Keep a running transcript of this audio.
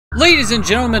Ladies and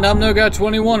gentlemen, I'm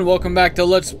NoGod21. Welcome back to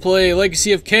Let's Play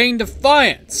Legacy of Kain,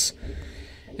 Defiance.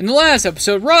 In the last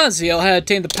episode, Raziel had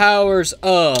attained the powers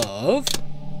of...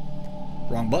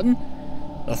 wrong button.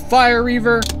 The Fire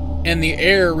Reaver and the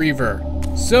Air Reaver.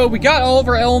 So we got all of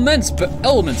our elements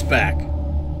back.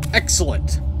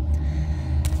 Excellent.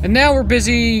 And now we're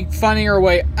busy finding our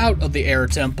way out of the Air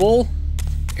Temple.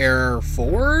 Air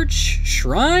Forge?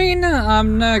 Shrine?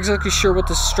 I'm not exactly sure what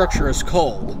this structure is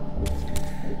called,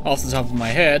 off the top of my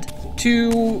head,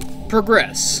 to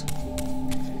progress.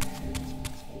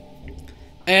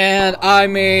 And I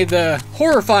made the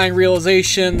horrifying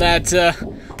realization that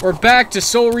we're back to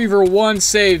Soul Reaver 1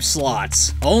 save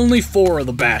slots. Only 4 of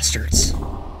the bastards.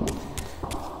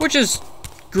 Which is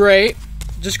great.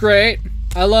 Just great.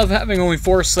 I love having only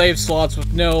 4 save slots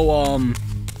with no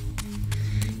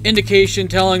indication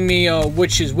telling me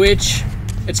which is which.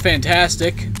 It's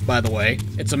fantastic, by the way.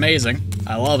 It's amazing.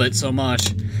 I love it so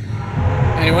much.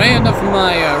 Anyway, enough of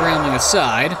my rambling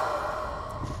aside.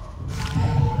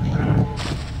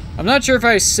 I'm not sure if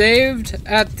I saved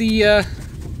at the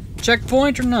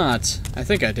checkpoint or not. I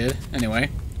think I did.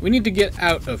 Anyway, we need to get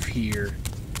out of here.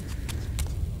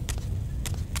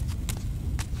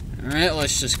 Alright,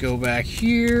 let's just go back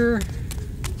here.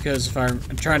 Because if I'm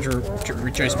trying to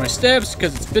retrace my steps,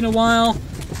 because it's been a while.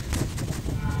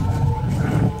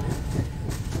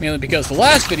 Mainly because the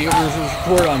last video was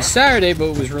recorded on Saturday, but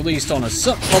it was released on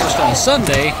published on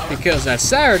Sunday, because that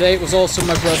Saturday was also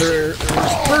my brother's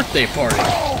birthday party.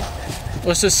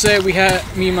 Let's just say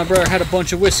me and my brother had a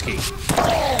bunch of whiskey.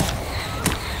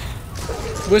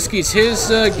 Whiskey's his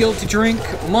guilty drink.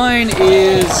 Mine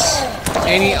is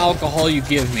any alcohol you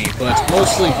give me, but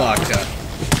mostly vodka.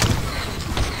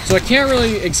 So I can't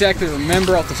really exactly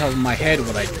remember off the top of my head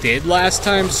what I did last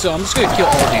time, so I'm just gonna kill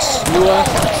all these Slua.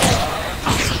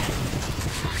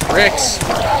 Bricks.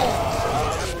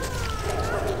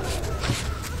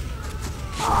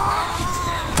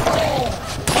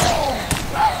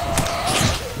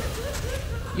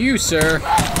 You, sir,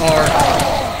 are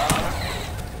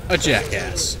a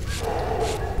jackass.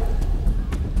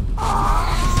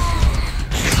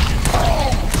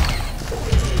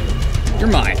 You're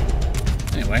mine.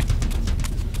 Anyway.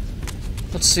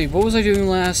 Let's see, what was I doing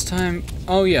last time?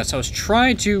 Oh yes, I was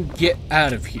trying to get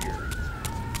out of here.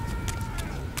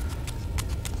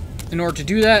 In order to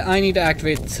do that, I need to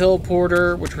activate the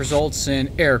teleporter, which results in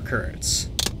air currents.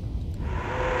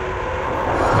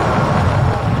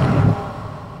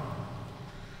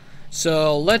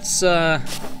 So let's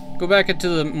go back into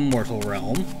the mortal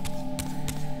realm.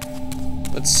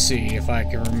 Let's see if I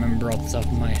can remember off the top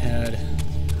of my head.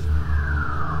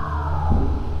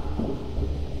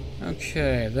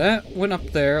 Okay, that went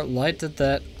up there, lighted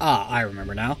that. Ah, I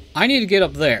remember now. I need to get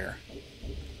up there.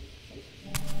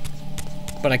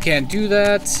 But I can't do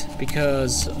that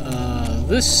because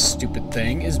this stupid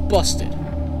thing is busted.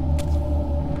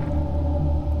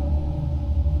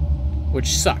 Which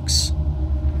sucks.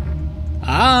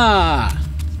 Ah!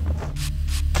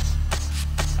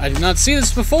 I did not see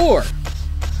this before.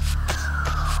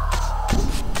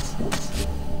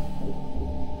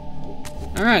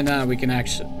 Alright, now we can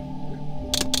actually...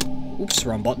 Oops,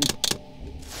 wrong button.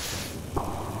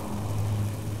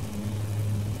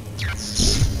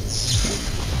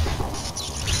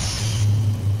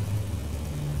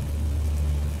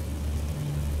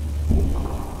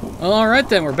 Alright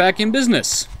then, we're back in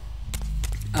business.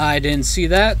 I didn't see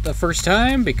that the first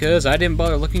time because I didn't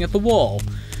bother looking at the wall.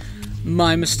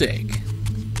 My mistake.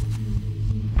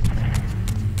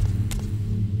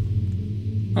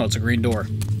 Oh, it's a green door.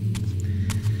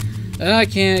 That I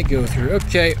can't go through.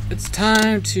 Okay, it's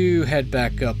time to head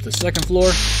back up the second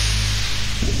floor.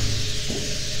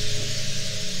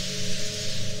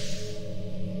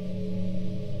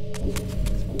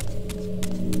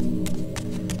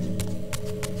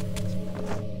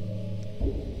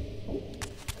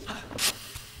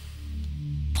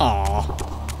 Aww.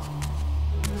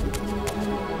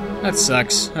 That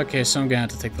sucks. Okay, so I'm gonna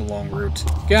have to take the long route.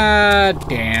 God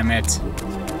damn it.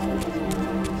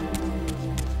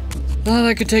 Thought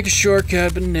I could take a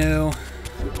shortcut, but no.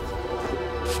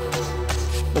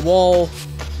 The wall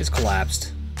is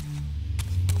collapsed.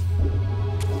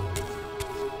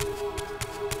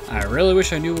 I really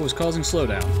wish I knew what was causing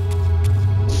slowdown.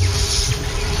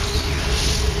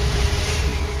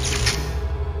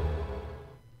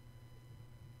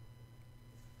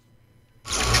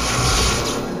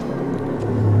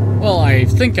 Well, I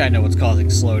think I know what's causing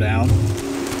slowdown.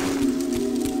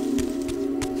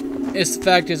 It's the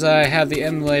fact is I have the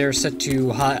emulator set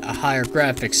to higher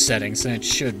graphics settings than it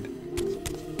should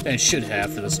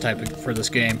have for this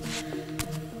game.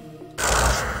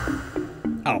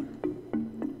 Oh.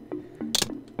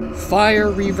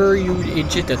 fire, Reaver, you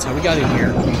idiot. That's how we got in here.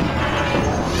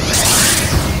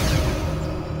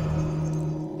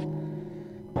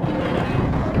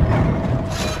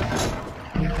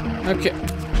 Okay.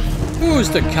 Who's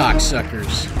the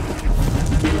cocksuckers?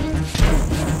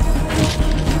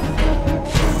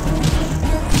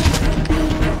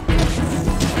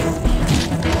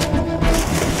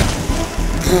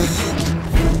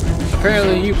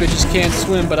 Apparently you bitches can't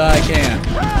swim, but I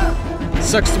can.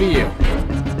 Sucks to be you.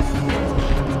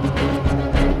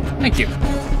 Thank you.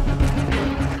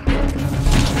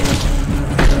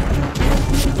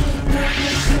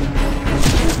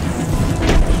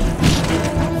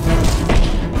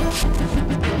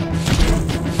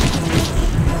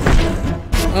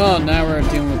 Oh, now we're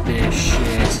dealing with this shit.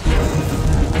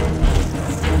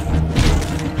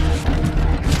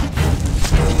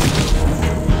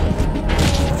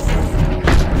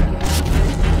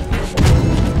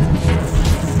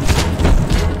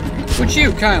 Would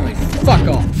you kindly fuck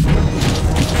off?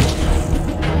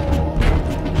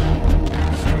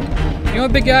 You know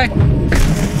what, big guy? You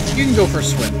can go for a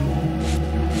swim.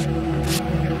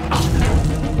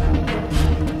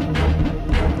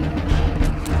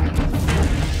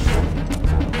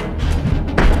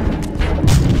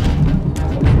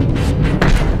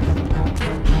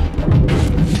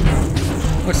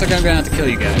 Looks like I'm gonna have to kill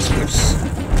you guys, which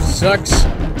sucks.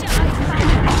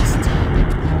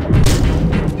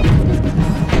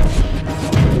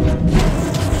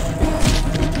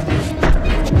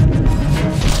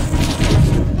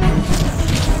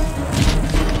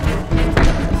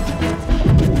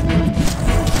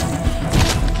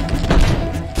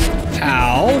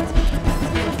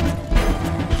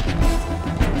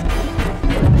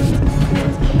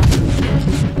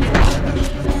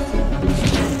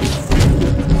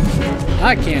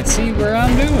 I can't see where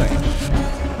I'm doing.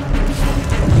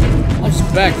 I'll just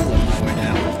backflip my way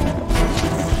down.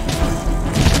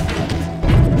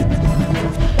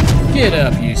 Get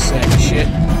up, you sack of shit.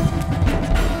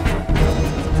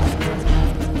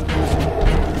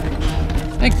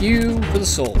 Thank you for the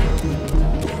soul.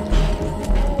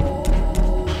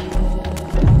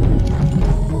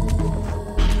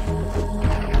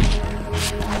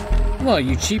 Come on,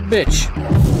 you cheap bitch.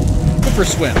 Go for a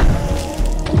swim.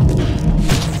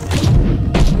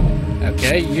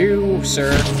 Okay, you,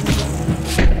 sir.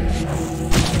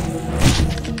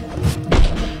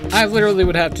 I literally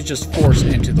would have to just force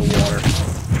into the water.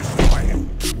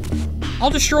 I'll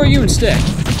destroy you instead.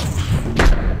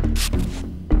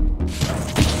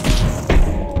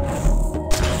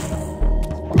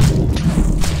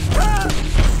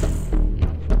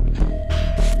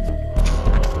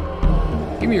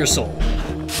 Give me your soul.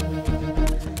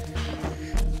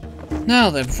 Now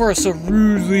then, before I was so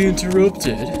rudely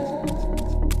interrupted,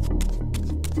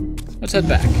 let's head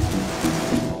back.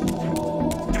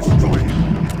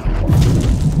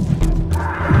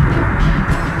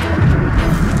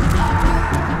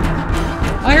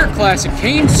 I hear classic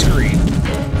Kain scream.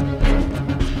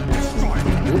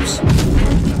 Oops.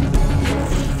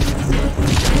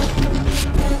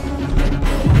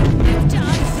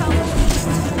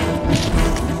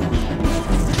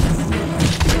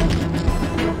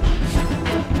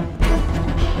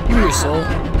 Give me your soul.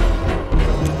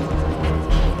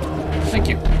 Thank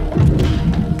you.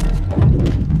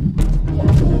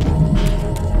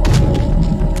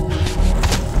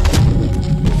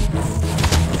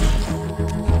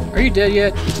 Are you dead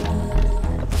yet?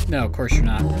 No, of course you're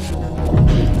not.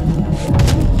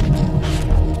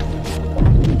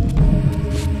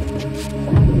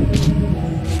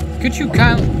 Could you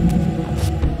kindly...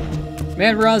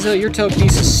 Man, Raziel, your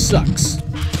telekinesis sucks.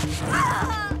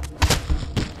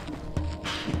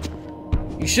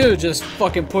 You should have just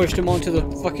fucking pushed him onto the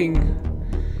fucking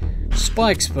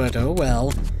spikes, but oh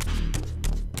well.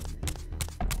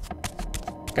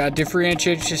 Gotta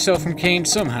differentiate yourself from Kain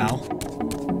somehow.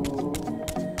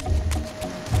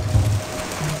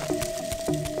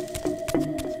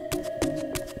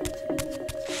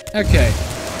 Okay,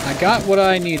 I got what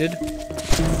I needed.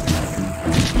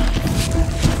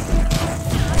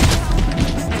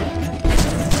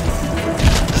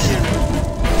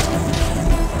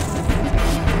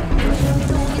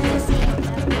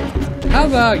 How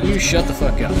about you shut the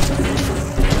fuck up?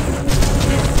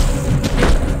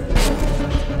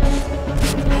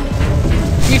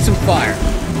 Eat some fire.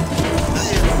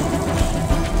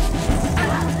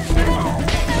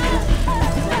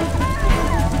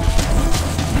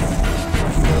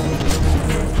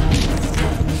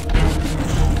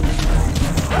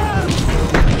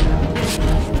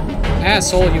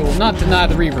 Asshole, you will not deny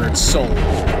the Reaver its soul.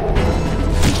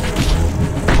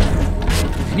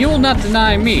 And you will not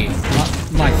deny me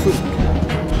my food.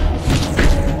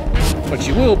 But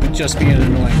you will just be an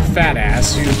annoying fat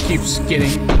ass who keeps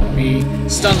getting me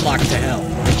stun locked to hell.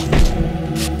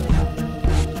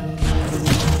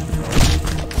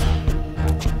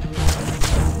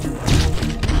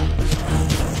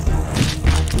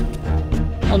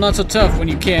 Well, not so tough when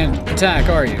you can't attack,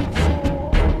 are you?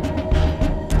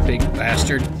 Big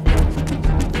bastard.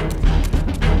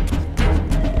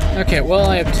 Okay, well,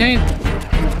 I obtained...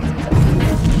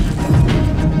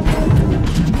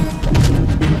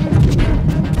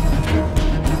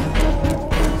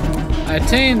 I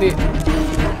attained the...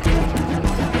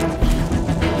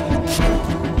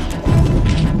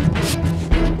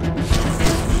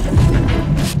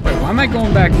 Wait, why am I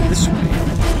going back this way?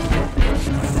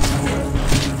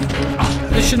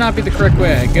 This should not be the correct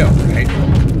way I go, right?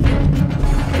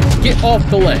 Get off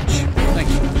the ledge. Thank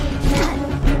you.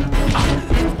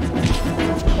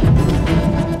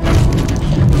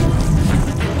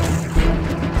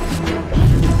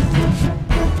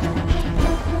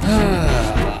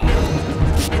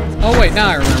 Oh wait, now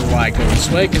I remember why I go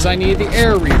this way, because I need the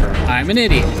air reaver. I'm an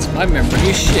idiot. My memory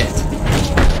is shit.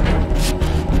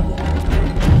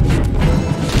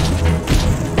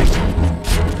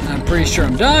 I'm pretty sure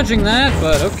I'm dodging that,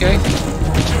 but okay.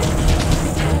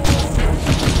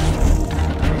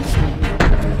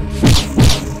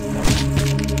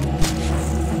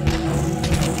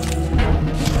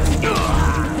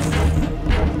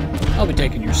 I'll be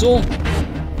taking your soul.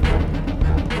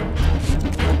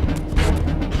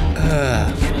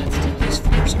 I'm gonna have to do these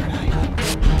fires, aren't I?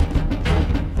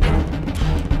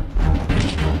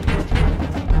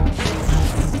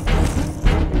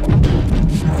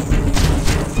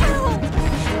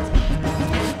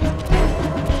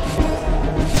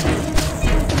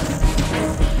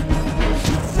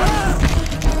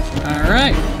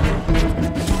 Alright.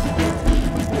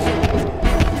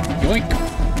 Yoink.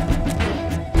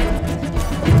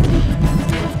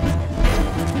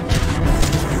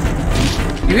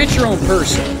 You hit your own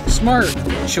person. Smart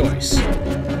choice.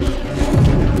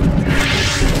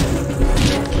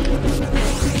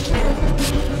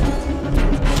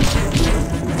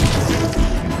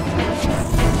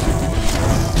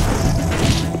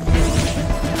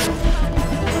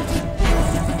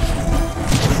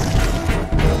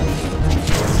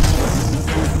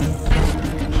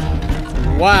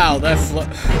 Wow, that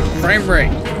frame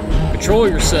rate. Control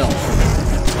yourself.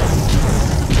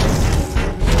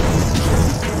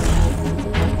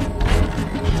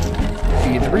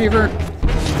 Feed the Reaver.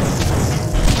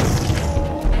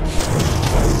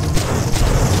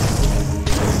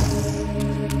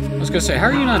 I was gonna say, how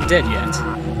are you not dead yet?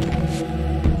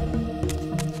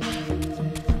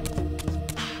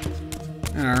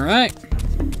 Alright.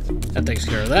 That takes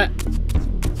care of that.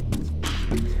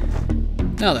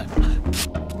 Now then,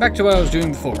 back to what I was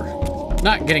doing before.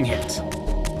 Not getting hit.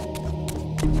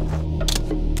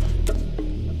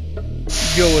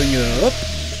 Going up.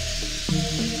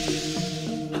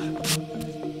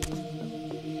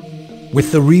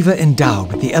 With the Reaver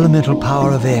endowed with the elemental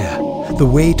power of air, the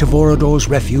way to Vorador's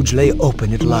refuge lay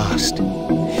open at last.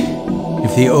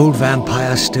 If the old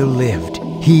vampire still lived,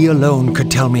 he alone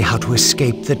could tell me how to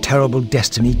escape the terrible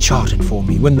destiny charted for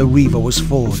me when the Reaver was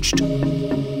forged.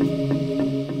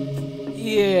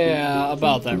 Yeah,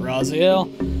 about that, Raziel.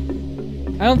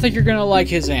 I don't think you're gonna like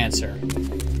his answer.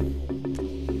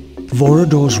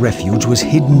 Vorador's refuge was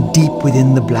hidden deep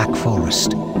within the Black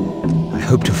Forest. I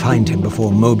hoped to find him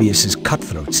before Mobius's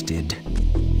cutthroats did.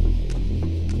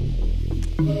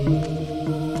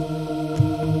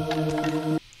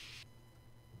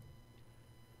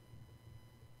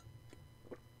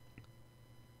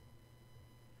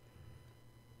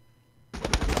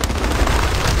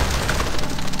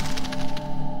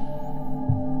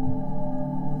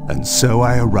 And so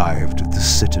I arrived at the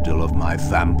citadel of my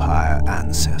vampire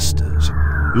ancestors,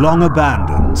 long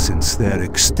abandoned since their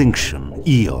extinction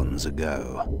eons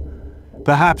ago.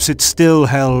 Perhaps it still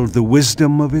held the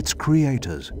wisdom of its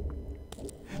creators.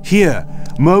 Here,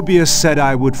 Mobius said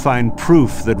I would find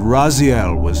proof that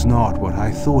Raziel was not what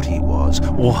I thought he was,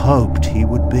 or hoped he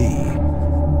would be.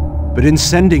 But in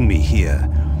sending me here,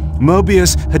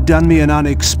 Mobius had done me an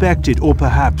unexpected, or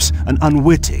perhaps an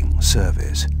unwitting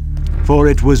service. For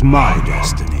it was my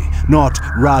destiny, not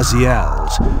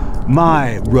Raziel's,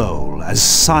 my role as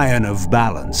Scion of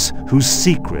Balance, whose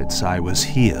secrets I was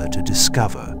here to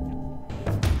discover.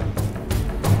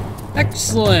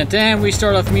 Excellent, and we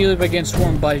start off immediately by getting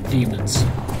swarmed by demons.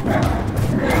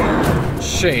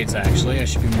 Shades, actually, I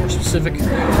should be more specific.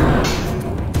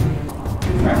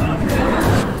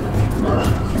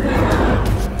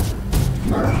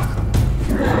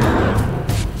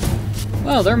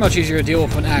 Well, they're much easier to deal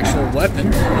with an actual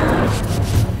weapon.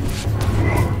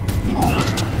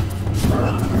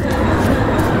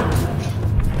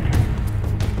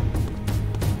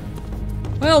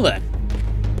 Well then.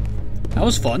 That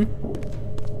was fun.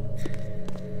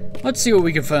 Let's see what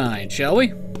we can find, shall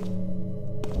we?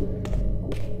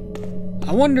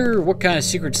 I wonder what kind of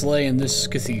secrets lay in this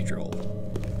cathedral.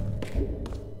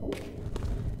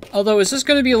 Although, is this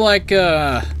going to be like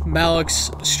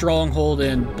Malik's stronghold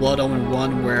in Blood Omen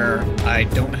 1, where I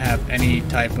don't have any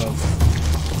type of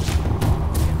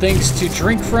things to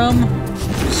drink from?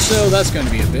 So that's going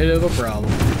to be a bit of a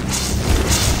problem.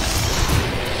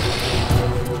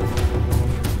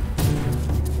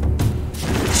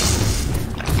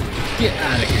 Get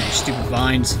out of here, you stupid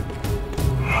vines.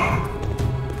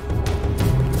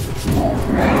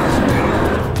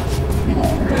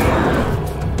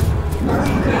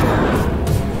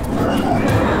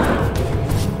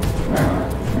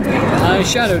 My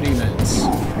shadow demons.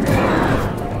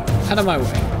 Out of my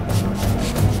way.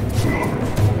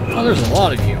 Oh, there's a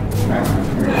lot of you.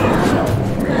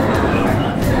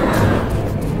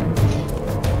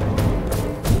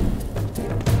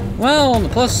 Well, on the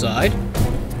plus side,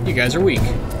 you guys are weak.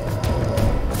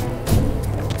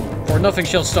 For nothing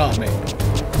shall stop me.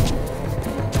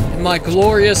 In my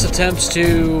glorious attempts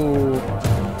to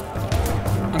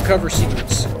uncover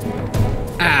secrets.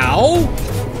 Ow!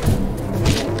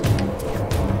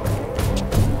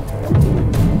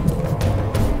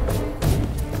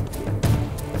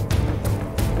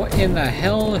 What in the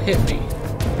hell hit me?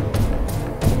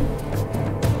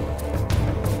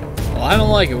 Well, I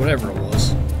don't like it, whatever it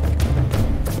was.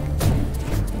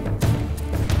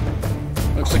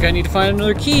 Looks like I need to find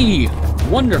another key.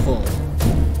 Wonderful.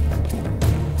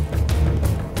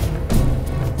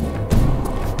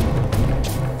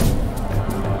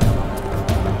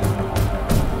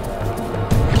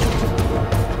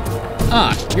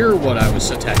 Ah, you're what I was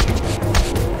attacking.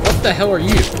 What the hell are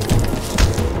you?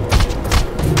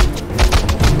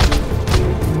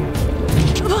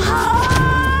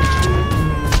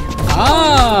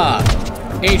 Ah!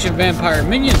 Ancient vampire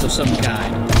minions of some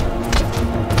kind.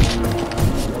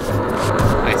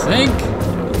 I think.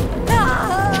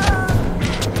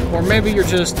 Or maybe you're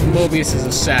just Mobius's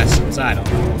assassins, I don't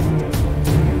know.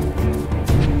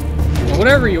 But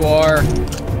whatever you are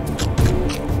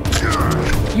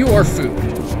food.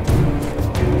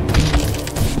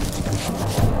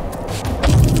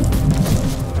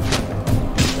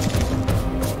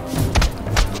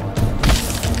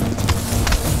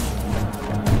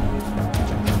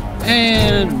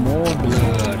 And more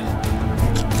blood.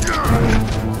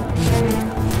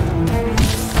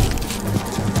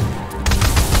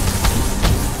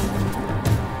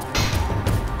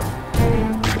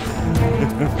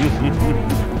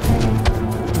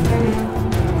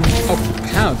 Oh,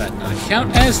 how that not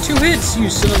count as 2 hits, you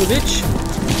son of a bitch?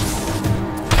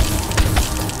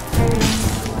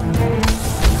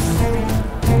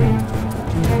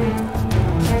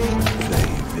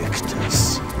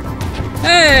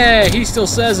 Hey, he still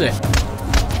says it.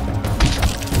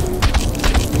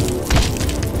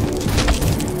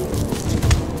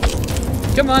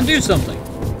 Come on, do something.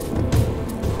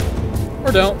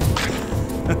 Or don't.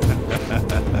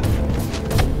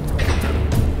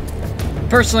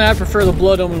 Personally, I prefer the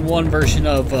Blood Omen 1 version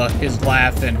of his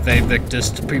laugh and Ve Victus,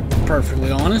 to be perfectly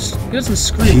honest. He doesn't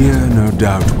scream. Here, no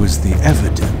doubt, was the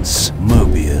evidence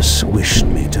Mobius wished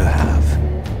me to have.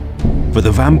 For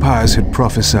the vampires had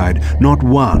prophesied not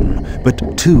 1,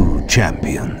 but 2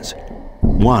 champions.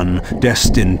 One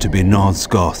destined to be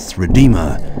Nosgoth's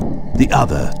redeemer, the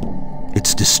other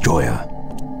its destroyer.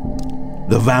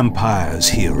 The vampire's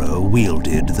hero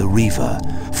wielded the Reaver,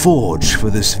 forged for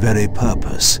this very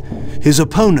purpose. His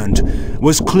opponent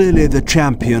was clearly the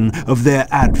champion of their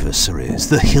adversaries,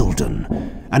 the Hilden,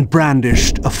 and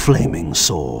brandished a flaming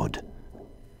sword.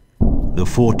 The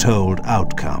foretold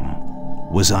outcome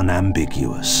was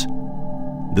unambiguous.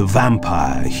 The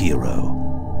vampire hero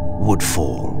would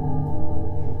fall.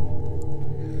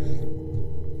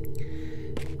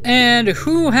 And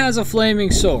who has a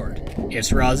flaming sword?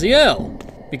 It's Raziel,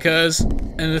 because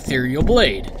an ethereal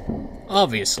blade,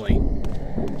 obviously.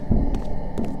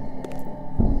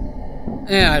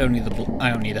 I don't need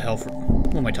the hell for.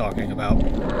 What am I talking about?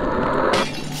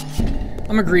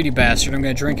 I'm a greedy bastard. I'm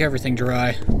gonna drink everything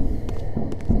dry.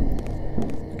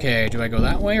 Okay, do I go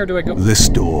that way or do I go? This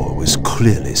door was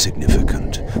clearly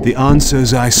significant. The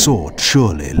answers I sought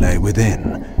surely lay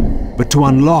within. But to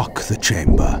unlock the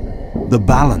chamber, the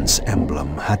balance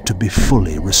emblem had to be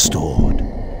fully restored.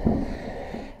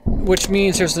 Which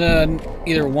means there's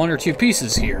either 1 or 2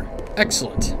 pieces here.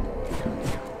 Excellent.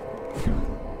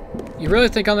 You really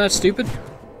think I'm that stupid?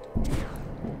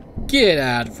 Get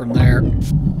out from there.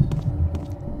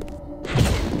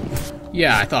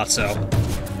 Yeah, I thought so.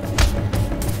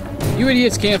 You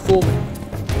idiots can't fool me.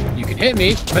 hit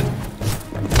me, but...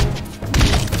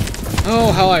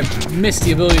 Oh, how I missed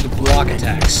the ability to block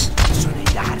attacks.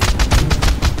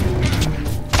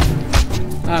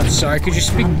 I'm sorry, could you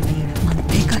speak...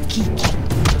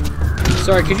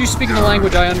 Sorry, could you speak in a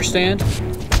language I understand?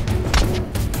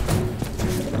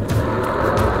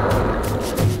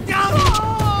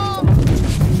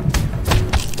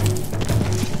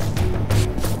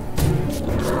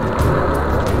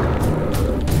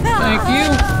 Thank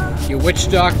you, you witch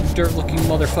doctor-looking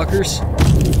motherfuckers.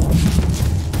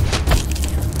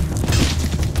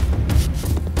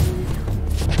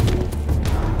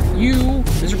 You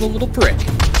miserable little prick.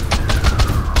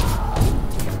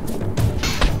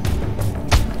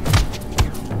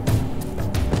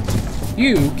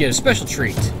 You get a special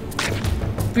treat.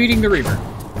 Feeding the Reaver.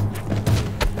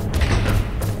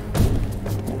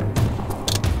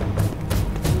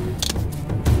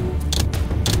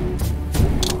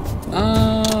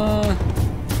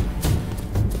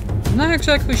 I'm not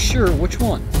exactly sure which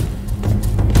one.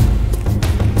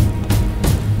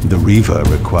 The Reaver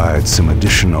required some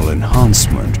additional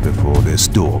enhancement before this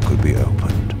door could be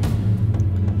opened.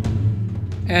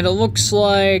 And it looks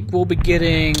like we'll be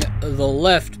getting the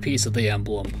left piece of the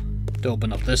emblem to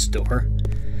open up this door.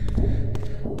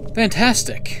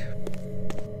 Fantastic.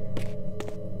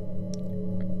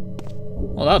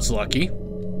 Well, that's lucky.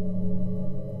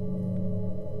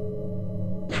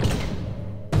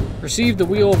 Receive the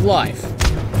Wheel of Life.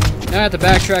 Now I have to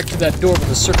backtrack to that door with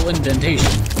the circle indentation.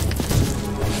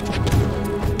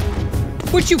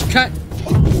 Would you cut?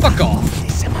 Fuck off.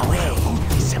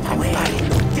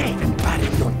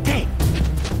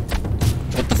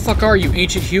 What the fuck are you,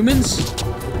 ancient humans?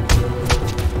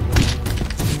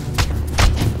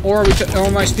 Or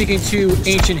am I speaking to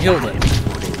ancient Hilda?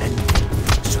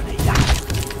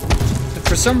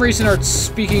 For some reason are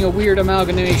speaking a weird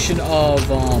amalgamation of,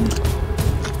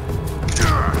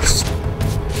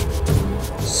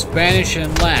 Spanish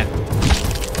and Latin.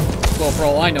 Well, for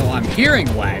all I know, I'm hearing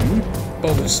Latin,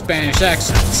 but with Spanish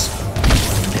accents.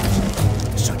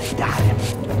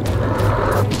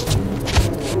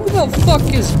 Who the fuck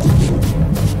is...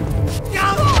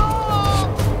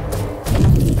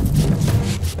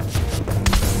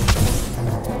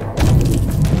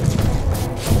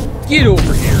 Get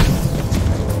over here.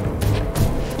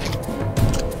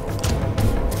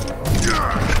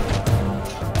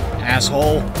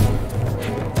 Asshole.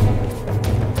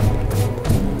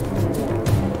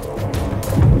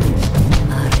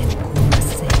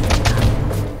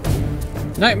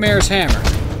 Nightmare's Hammer.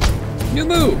 New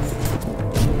move.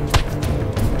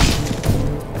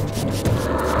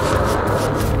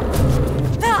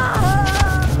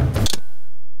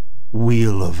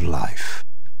 Wheel of Life.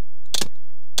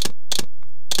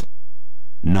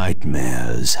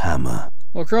 Nightmare's Hammer.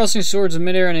 While crossing swords in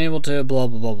midair and able to blah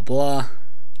blah blah blah blah.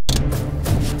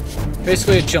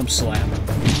 Basically a jump slam.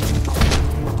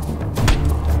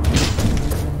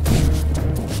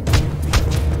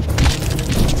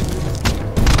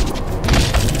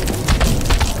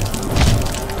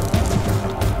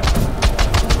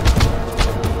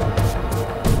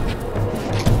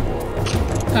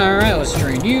 Alright, let's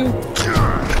train you.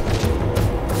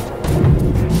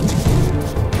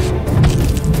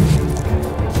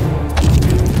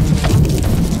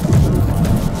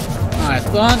 I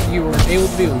thought you were able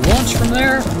to be launched from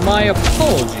there. My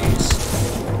apologies.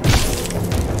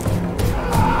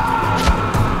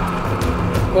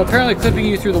 Well, apparently clipping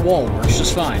you through the wall works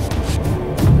just fine.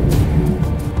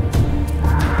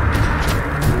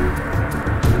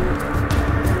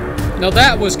 Now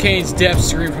that was Kain's death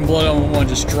scream from Blood Omen 1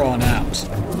 just drawn out.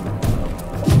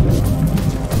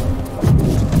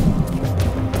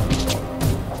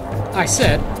 I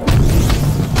said,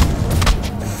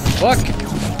 fuck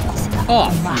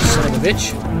off, you son of a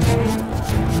bitch.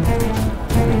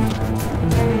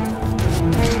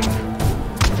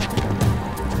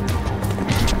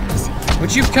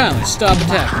 Would you kindly stop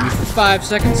attacking me for 5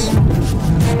 seconds?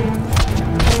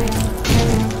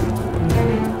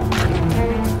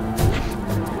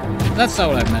 That's not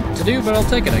what I meant to do, but I'll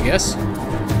take it, I guess.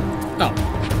 Oh.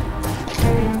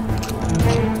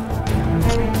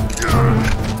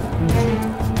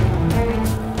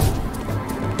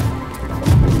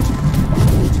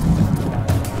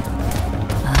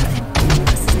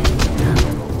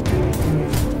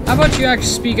 How about you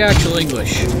speak actual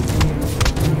English?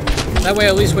 That way,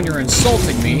 at least when you're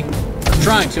insulting me, or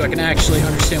trying to, I can actually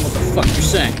understand what the fuck you're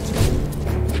saying.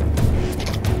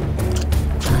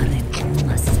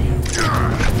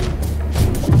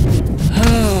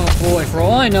 Boy, for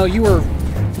all I know, you were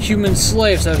human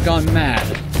slaves that have gone mad.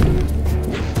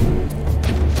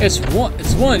 It's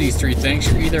one of these three things.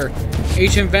 You're either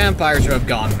ancient vampires who have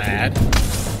gone mad,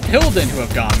 Hilden who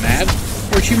have gone mad,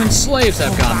 or human slaves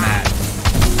that have gone mad.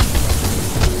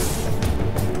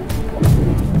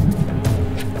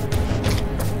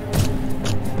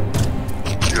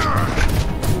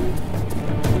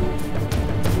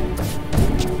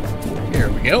 Here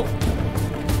we go.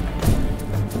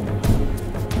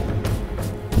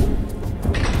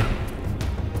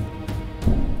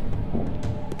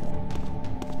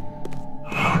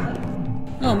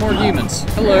 Oh, more demons.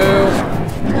 Hello.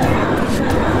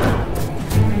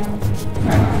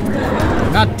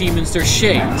 They're not demons, they're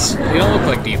shades. They don't look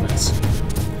like demons.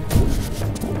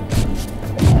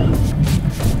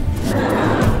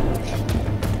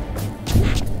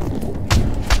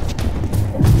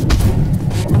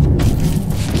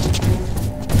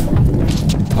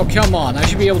 Oh, come on. I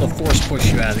should be able to force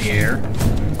push you out of the air.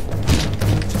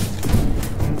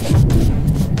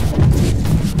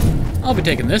 I'll be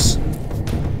taking this.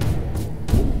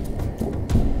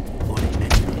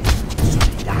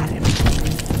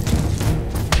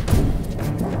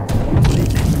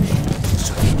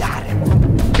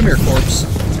 Come here, corpse.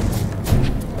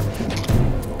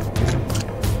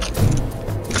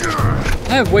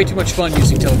 I have way too much fun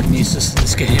using telekinesis in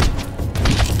this game.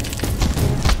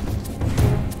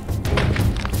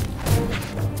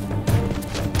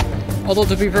 Although,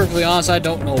 to be perfectly honest, I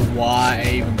don't know why I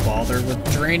even bother with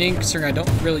draining, considering I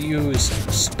don't really use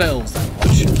spells that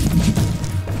much.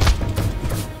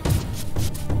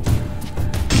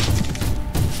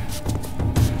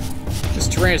 This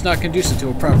terrain is not conducive to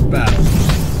a proper battle.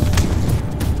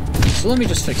 So let me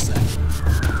just fix that.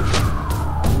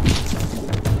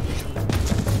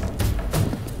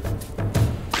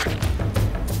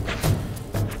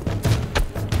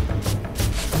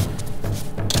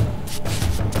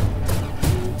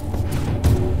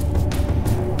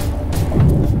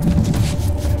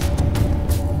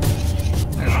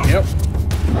 Yep.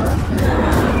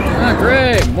 Ah,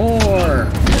 great! More!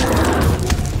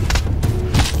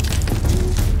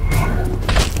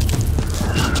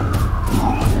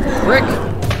 Frick!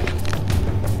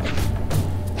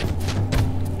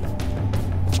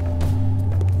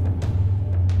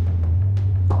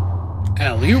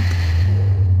 Alley-oop!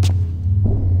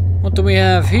 What do we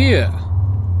have here?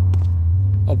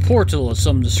 A portal of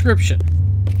some description.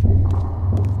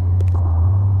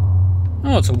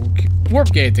 Oh, it's a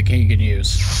warp gate that Kain can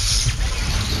use.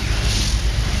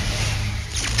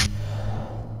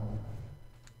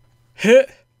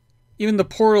 Hit! Even the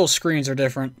portal screens are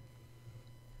different.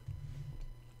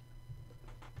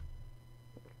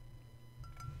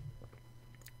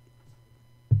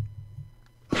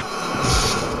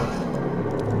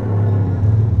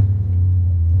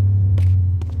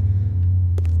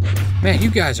 Man, you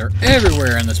guys are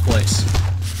everywhere in this place.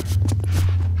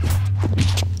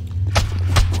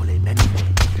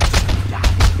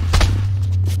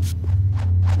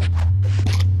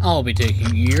 I'll be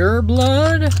taking your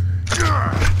blood.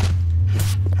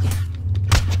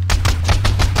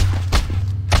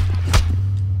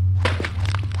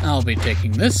 I'll be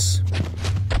taking this.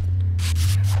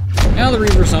 Now the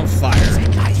Reaver's on fire.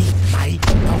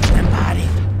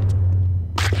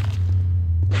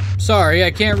 Sorry,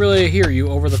 I can't really hear you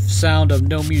over the sound of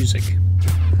no music.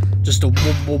 Just a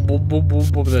whoop whoop whoop whoop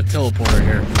whoop with a teleporter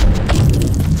here.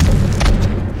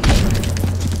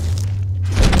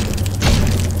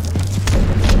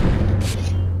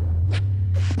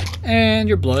 And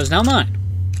your blood is now mine.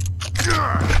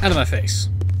 Out of my face.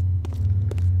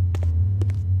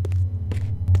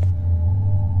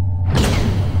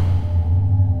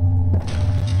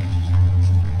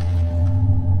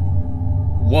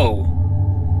 Whoa.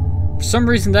 For some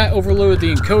reason that overloaded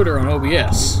the encoder on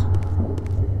OBS.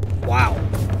 Wow.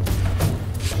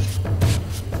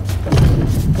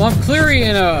 Well, I'm clearly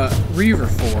in a Reaver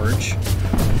Forge.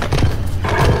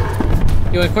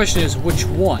 The only question is, which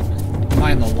one? Am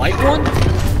I in the light one?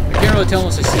 I can't really tell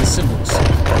unless I see the symbols.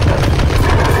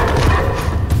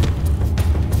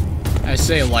 I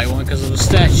say a light one because of the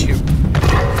statue.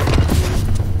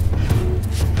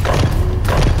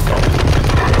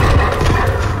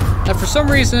 That for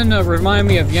some reason remind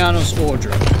me of Janos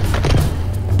Ordra.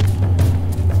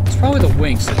 It's probably the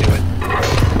wings that do it.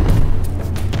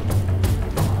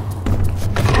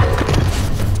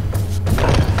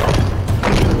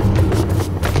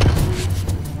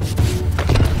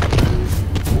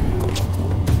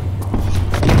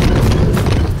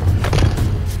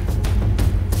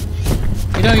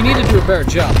 You know, you need to do a better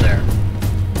job there.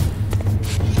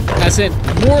 As in,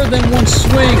 more than one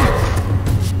swing!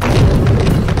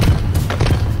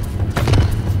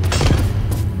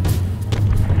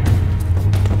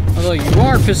 Although you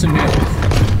are pissing me off.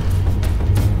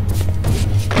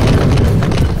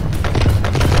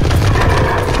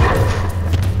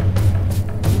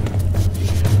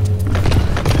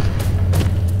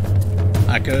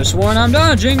 could have sworn I'm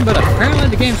dodging, but apparently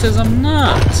the game says I'm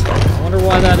not. I wonder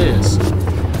why that is.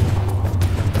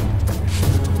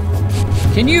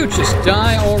 Can you just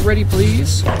die already,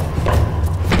 please?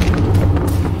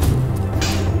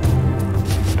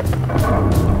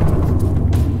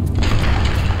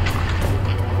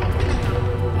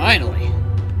 Finally.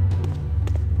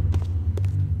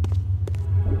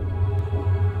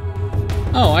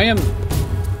 Oh, I am...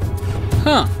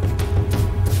 Huh.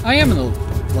 I am in the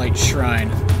light shrine.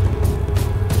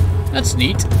 That's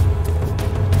neat.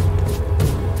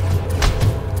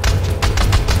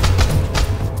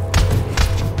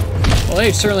 Well,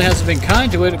 age certainly hasn't been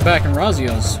kind to it back in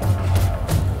Raziel's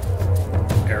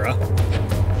era.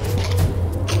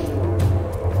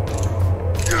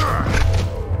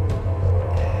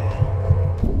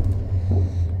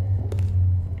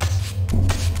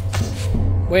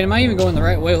 Wait, am I even going the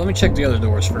right way? Let me check the other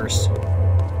doors first.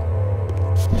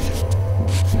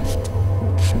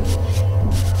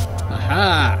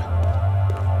 Aha!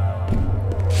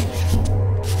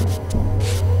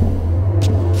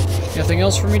 Anything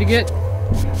else for me to get?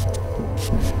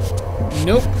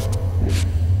 Nope.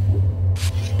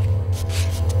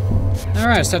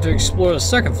 Alright, it's time to explore the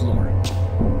second floor.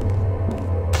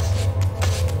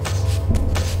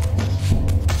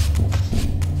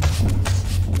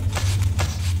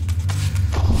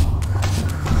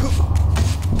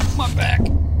 My back.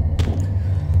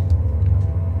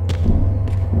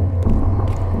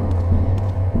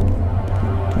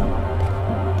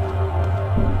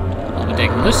 I'll be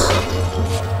taking this.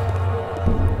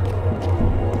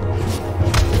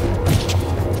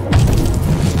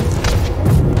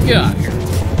 Get out of here.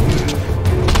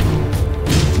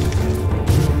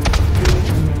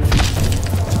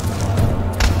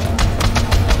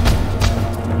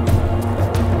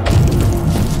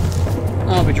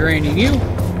 I'll be draining you.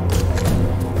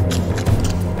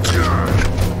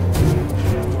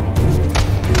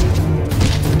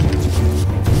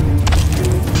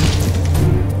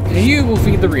 And you will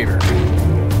feed the Reaver.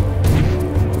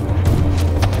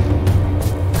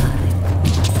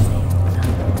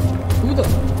 Who the...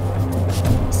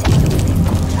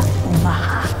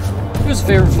 Who's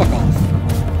favorite? Fuck off.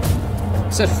 I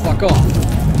said fuck off.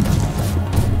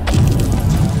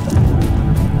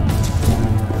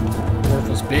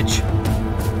 Worthless bitch.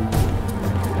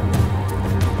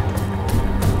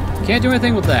 Can't do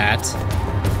anything with that.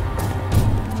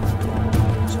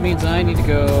 Which means I need to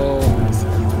go...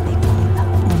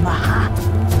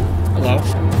 Hello.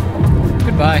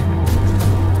 Goodbye.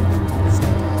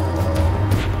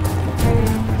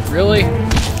 Really?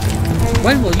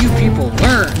 When will you people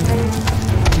learn?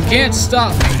 You can't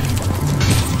stop me.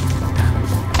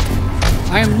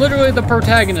 I am literally the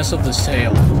protagonist of this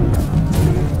tale.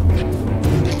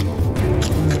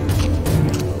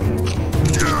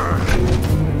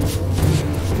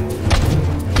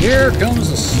 Here comes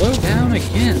the slowdown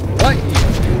again. What?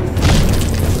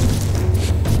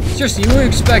 Seriously, you would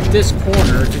expect this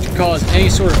corner to cause any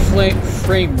sort of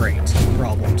frame rate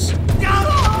problems.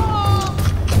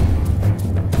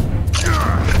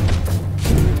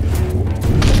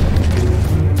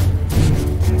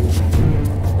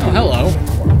 Oh, hello.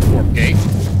 Warp gate.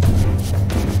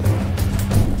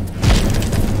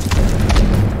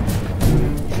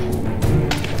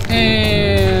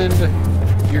 And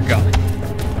you're gone.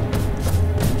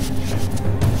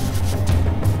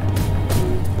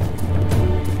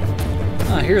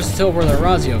 Here's still where the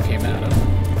Raziel came out of.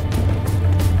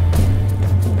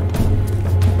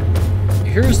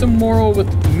 Here's the mural with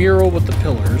the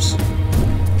pillars.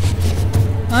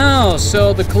 Oh,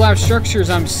 so the collapsed structures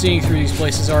I'm seeing through these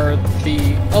places are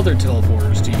the other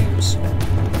teleporters to use.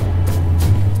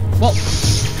 Well,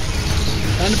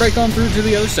 time to break on through to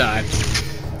the other side.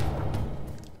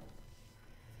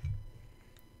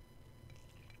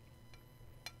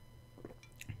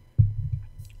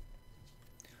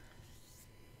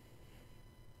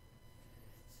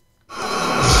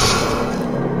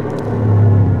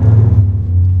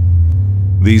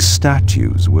 These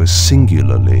statues were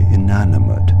singularly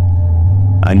inanimate.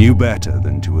 I knew better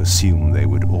than to assume they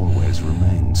would always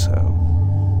remain so.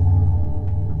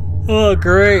 Oh,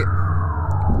 great.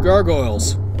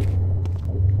 Gargoyles.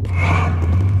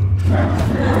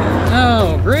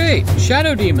 Oh, great.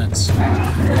 Shadow demons.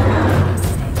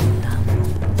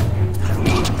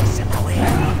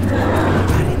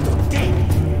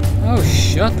 Oh,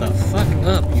 shut the fuck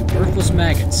up, you worthless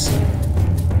maggots.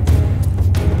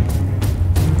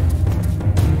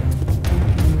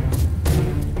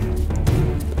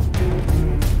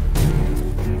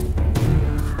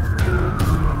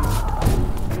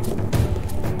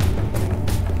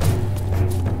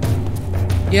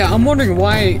 Yeah, I'm wondering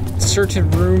why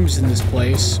certain rooms in this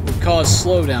place would cause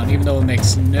slowdown, even though it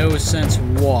makes no sense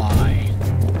why.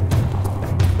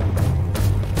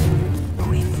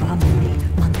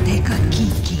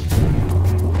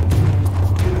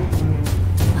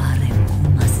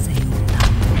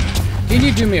 Can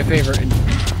you do me a favor and...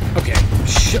 Okay,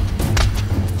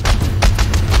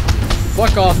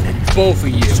 fuck off, both of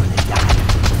you.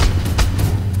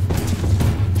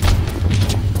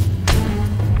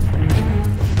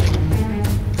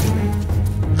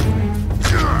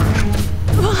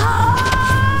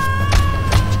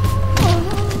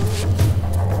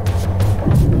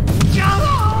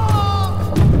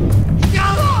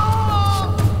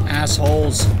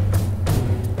 Assholes.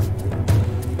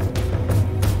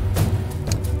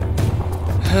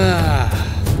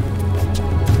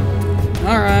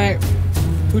 Alright.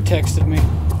 Who texted me?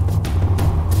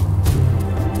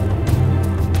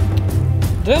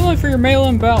 Deadline for your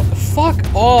mail-in ballot. Fuck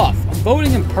off. I'm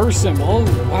voting in person. Well,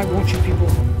 why won't you people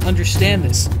understand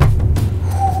this?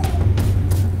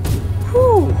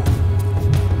 Whew.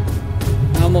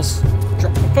 I almost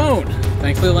dropped my phone.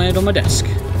 Thankfully it landed on my desk.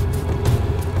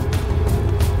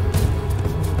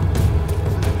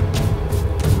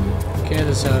 Okay,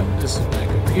 this is back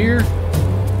up here.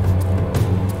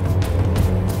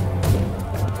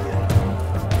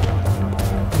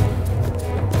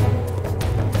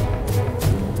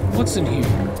 What's in here?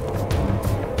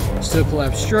 Still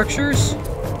collapsed structures.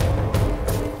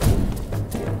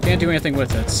 Can't do anything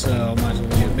with it, so might as well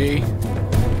leave it be.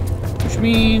 Which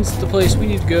means the place we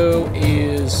need to go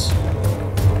is...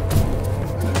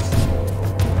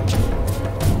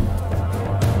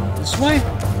 this way?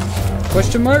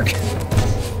 Question mark?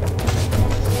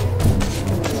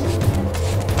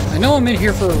 I know I'm in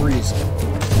here for a reason.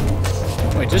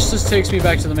 Wait, this takes me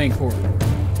back to the main corridor.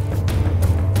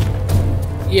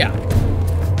 Yeah.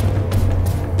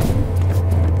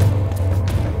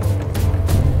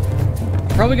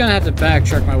 Probably gonna have to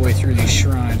backtrack my way through these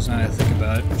shrines now that I think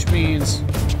about it, which means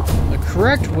the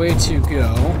correct way to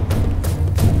go...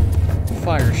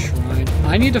 Fire shrine.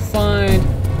 I need to find...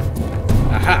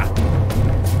 Aha!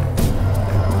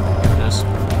 There it is.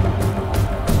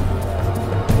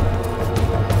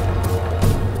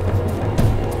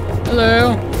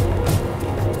 Hello!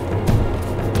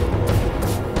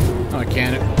 Oh, I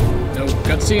can't. No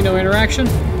cutscene, no interaction?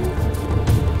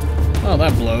 Oh,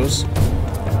 that blows.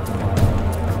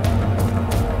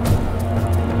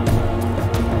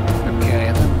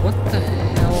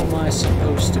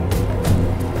 Supposed to.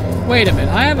 Wait a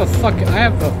minute. I have a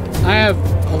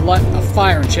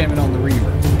fire enchantment on the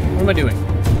Reaver. What am I doing?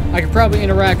 I could probably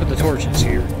interact with the torches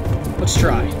here. Let's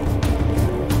try.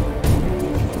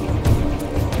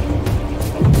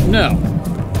 No.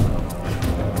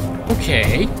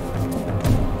 Okay.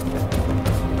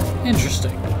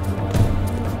 Interesting.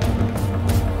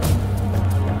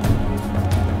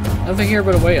 Nothing here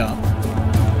but a way up.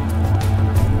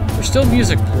 There's still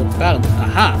music battle.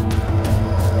 Aha!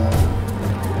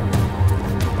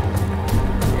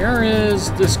 Here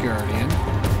is this guardian.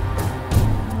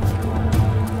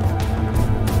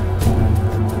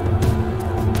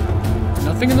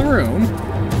 Nothing in the room.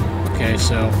 Okay,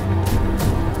 so...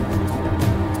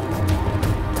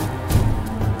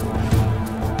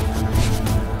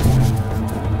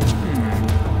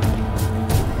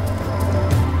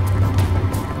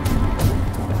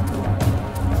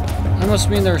 That must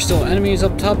mean there are still enemies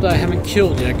up top that I haven't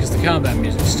killed yet because the combat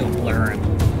music is still blaring.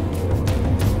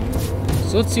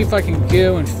 So let's see if I can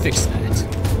go and fix that.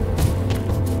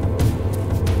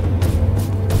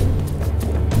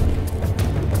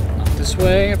 Not this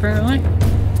way, apparently.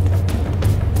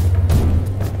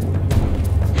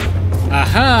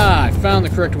 Aha! I found the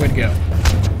correct way to go.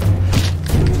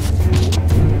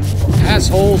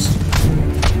 Assholes!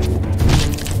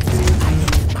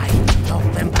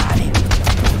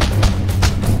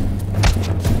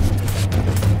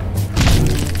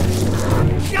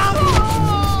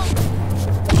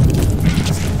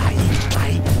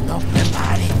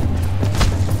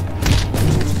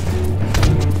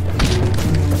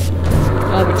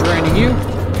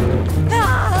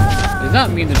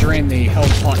 Not mean to drain the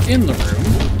health pot in the room.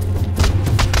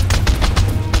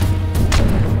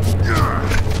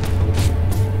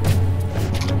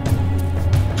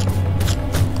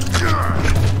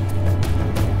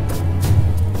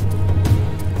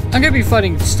 I'm gonna be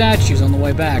fighting statues on the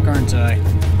way back, aren't I?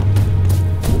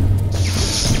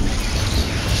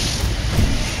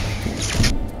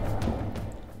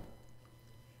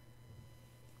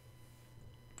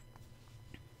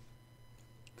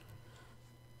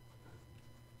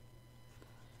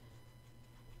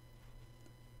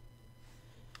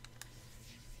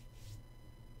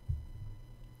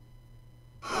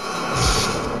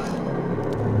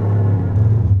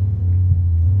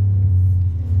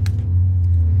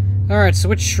 Alright, so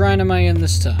which shrine am I in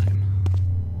this time?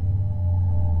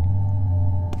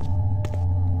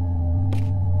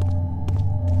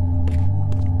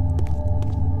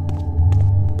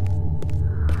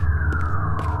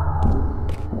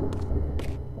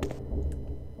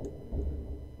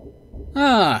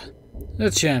 Ah, the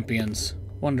champions.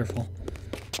 Wonderful.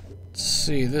 Let's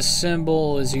see, this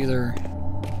symbol is either...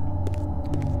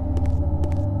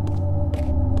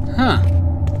 Huh.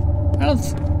 I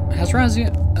don't... Has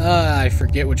Raziel... I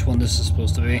forget which one this is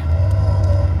supposed to be.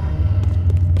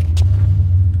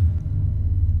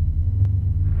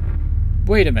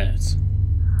 Wait a minute.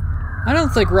 I don't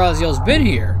think Raziel's been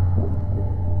here.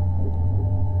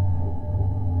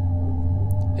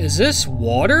 Is this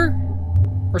water?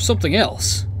 Or something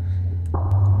else?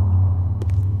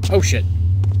 Oh shit.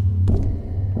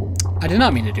 I did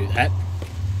not mean to do that.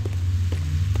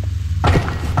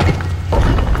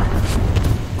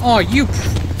 Oh, you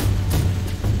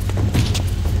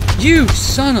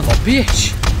son of a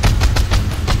bitch!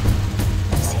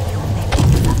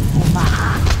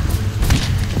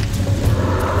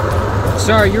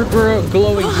 Sorry, you're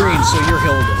glowing green, so you're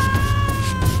Hilda.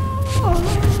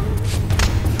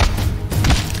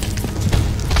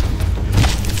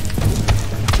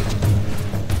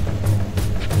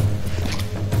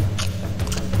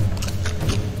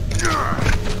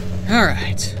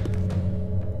 Alright.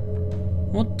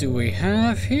 What do we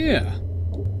have here?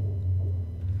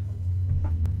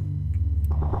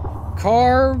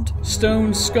 Carved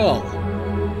stone skull.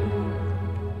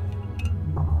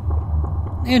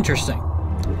 Interesting.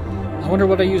 I wonder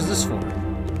what I use this for.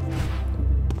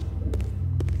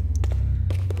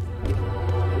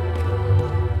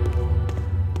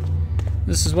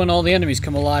 This is when all the enemies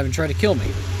come alive and try to kill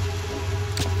me.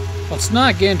 Let's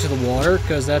not get into the water,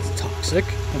 because that's toxic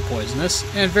and poisonous,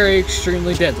 and very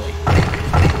extremely deadly.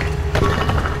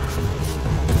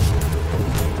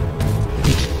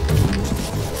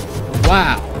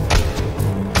 Wow.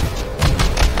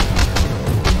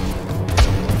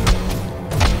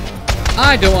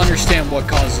 I don't understand what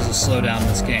causes a slowdown in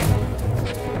this game.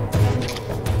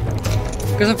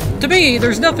 Because to me,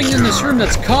 there's nothing in this room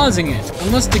that's causing it,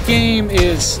 unless the game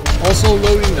is also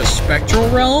loading the spectral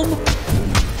realm,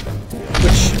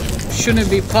 which shouldn't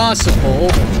be possible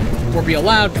or be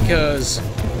allowed because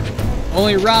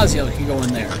only Raziel can go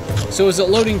in there. So is it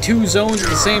loading two zones at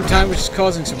the same time, which is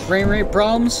causing some frame rate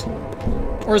problems?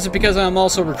 Or is it because I'm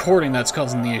also recording that's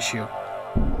causing the issue?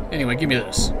 Anyway, give me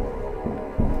this.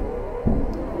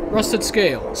 Rusted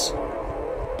scales.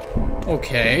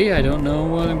 Okay, I don't know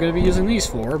what I'm going to be using these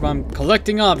for, but I'm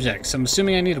collecting objects. I'm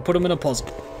assuming I need to put them in a puzzle.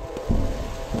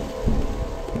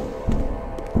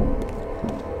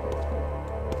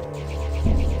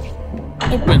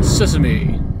 Open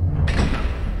sesame.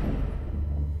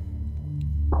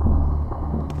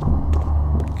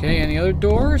 Okay, any other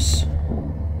doors?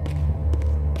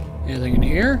 Anything in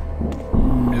here?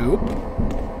 Nope.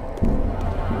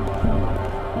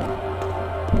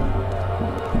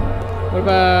 What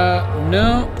about...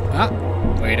 No. Ah,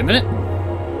 wait a minute.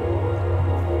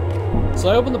 So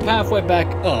I opened the pathway back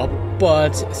up,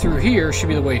 but through here should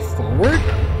be the way forward?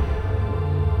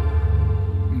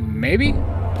 Maybe?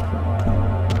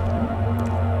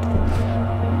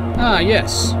 Ah,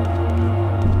 yes.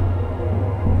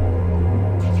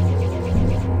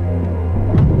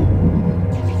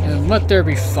 And let there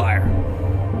be fire.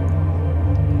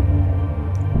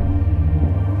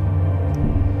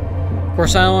 Of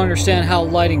course, I don't understand how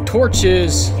lighting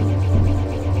torches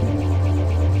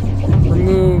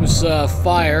removes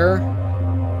fire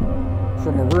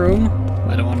from a room.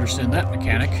 I don't understand that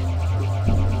mechanic.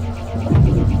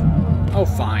 Oh,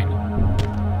 fine.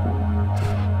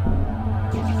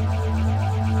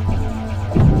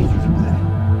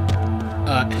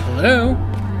 Hello?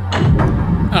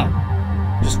 Oh.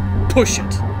 Just push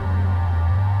it.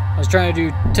 I was trying to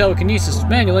do telekinesis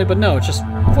manually, but no, just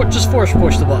force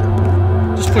push the button.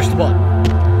 Just push the button.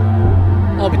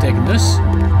 I'll be taking this.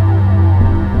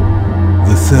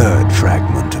 The third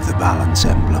fragment of the balance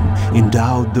emblem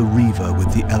endowed the Reaver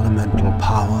with the elemental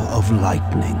power of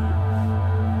lightning.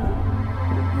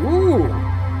 Ooh.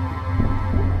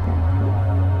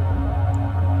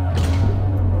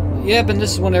 Yep, and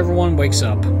this is when everyone wakes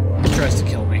up and tries to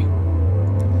kill me.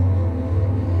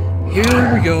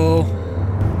 Here we go.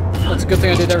 Well, it's a good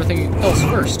thing I did everything else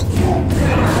first.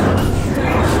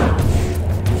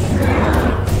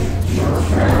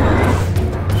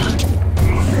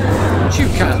 You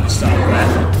kind of stop that.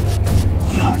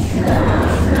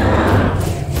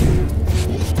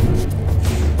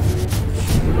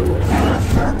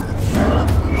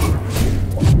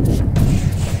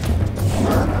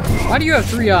 Why do you have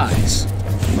 3 eyes?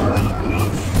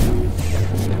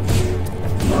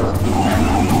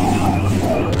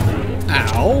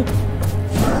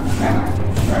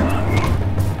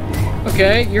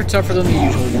 Okay, you're tougher than the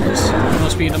usual ones. You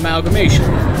must be an amalgamation.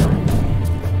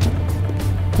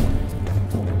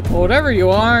 Well, whatever you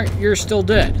are, you're still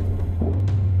dead.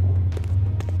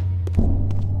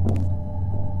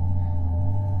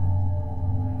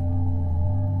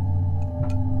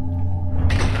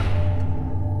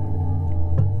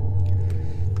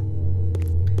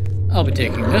 I'll be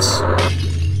taking this.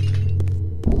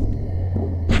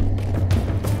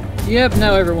 Yep,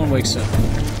 now everyone wakes up.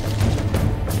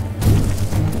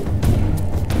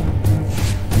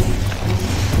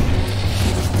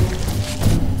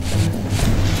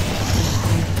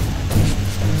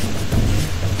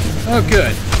 Oh,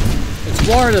 good. It's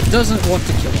water that doesn't want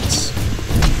to kill us.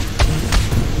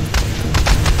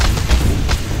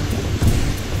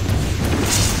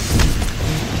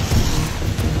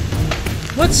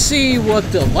 Let's see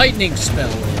what the lightning spell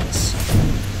is.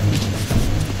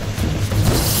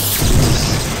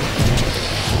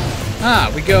 Ah,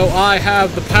 we go, I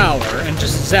have the power, and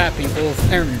just zap people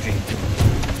with energy.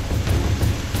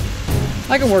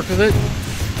 I can work with it.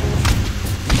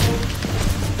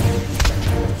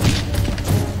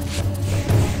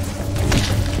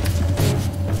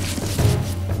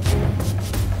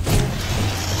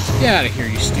 Get out of here,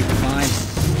 you stupid mine.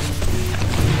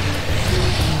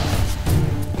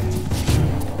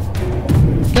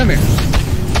 Come here.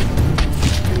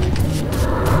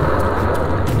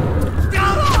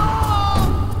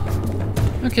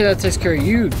 Okay, that takes care of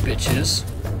you, bitches.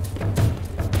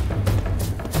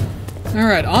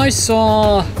 Alright, I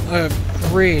saw a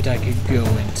grate I could go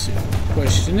into.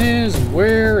 Question is,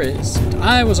 where is it?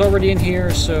 I was already in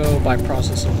here, so by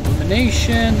process of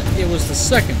elimination, it was the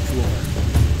second floor.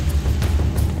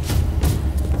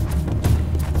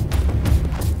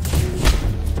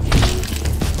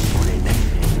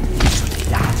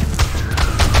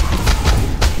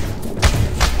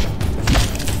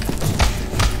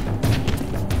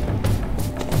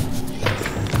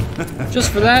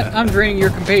 Just for that, I'm draining your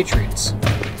compatriots.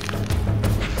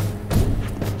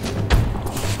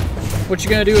 What you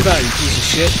gonna do about it, you piece of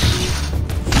shit?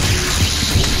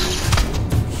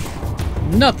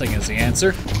 Nothing is the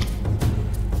answer.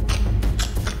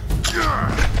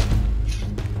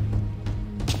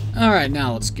 Alright,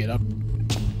 now let's get up.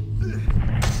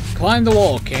 Climb the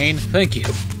wall, Kain. Thank you.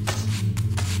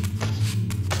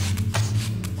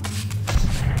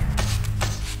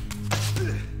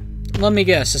 Let me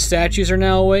guess, the statues are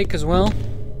now awake as well?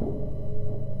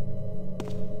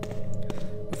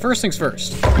 But first things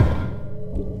first.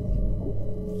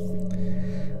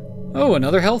 Oh,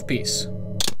 another health piece.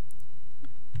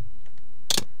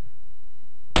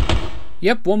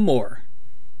 Yep, one more.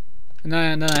 And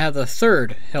then I have the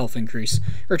third health increase.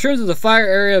 Return to the fire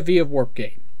area via warp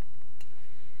gate.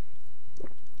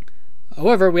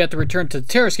 However, we have to return to the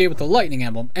terrace gate with the lightning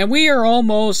emblem. And we are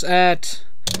almost at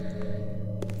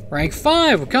rank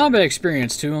 5 with combat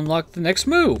experience to unlock the next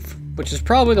move, which is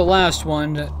probably the last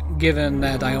one, given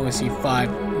that I only see 5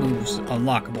 moves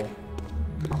unlockable.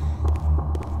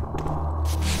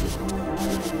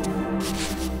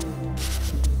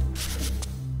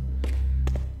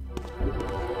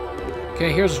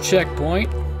 Okay, here's a checkpoint.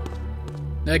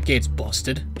 That gate's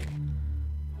busted.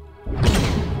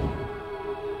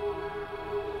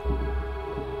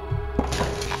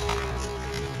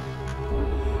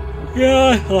 Yeah,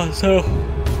 I thought so.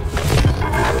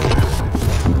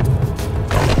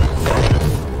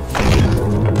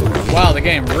 Wow, the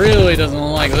game really doesn't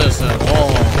like this at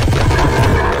all.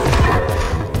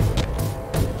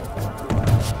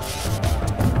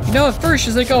 You know, at first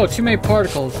she's like, oh, too many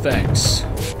particle effects.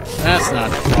 That's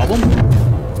not a problem.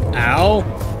 Ow.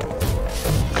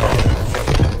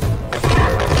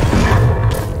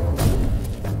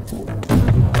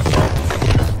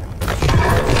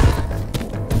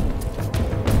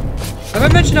 Have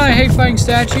I mentioned how I hate fighting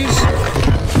statues?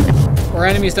 Or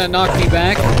enemies that knock me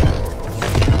back?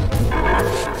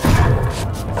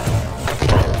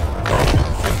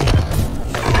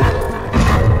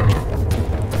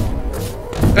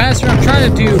 Bastard, I'm trying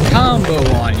to do combo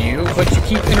on you, but you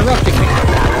keep interrupting me.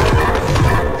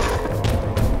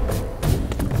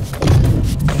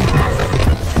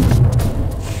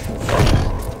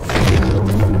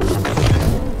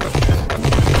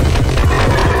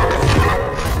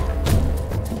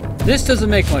 This doesn't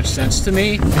make much sense to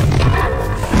me,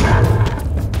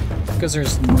 because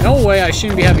there's no way I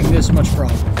shouldn't be having this much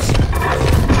problems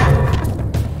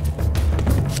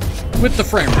with the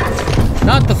frame rate,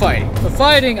 not the fighting. The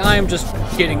fighting, I am just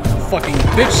getting fucking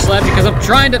bitch slapped because I'm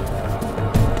trying to...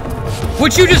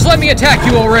 Would you just let me attack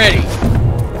you already?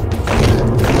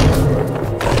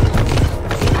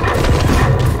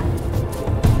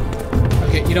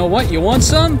 Okay, you know what? You want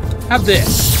some? Have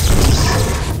this.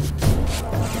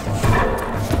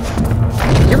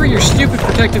 Give her your stupid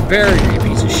protective barrier, you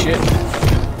piece of shit.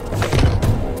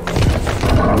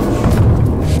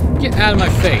 Get out of my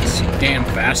face, you damn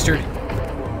bastard.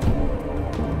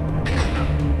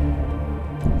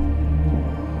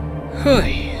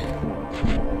 Hey.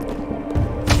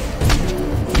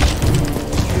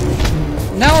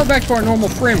 Now we're back to our normal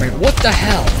frame rate. What the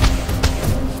hell?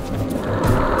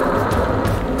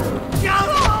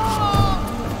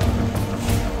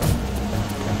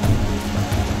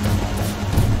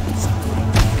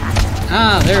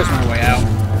 Ah, there's my way out.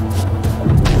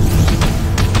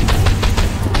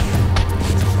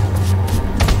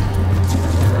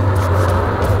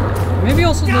 Maybe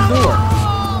also the door.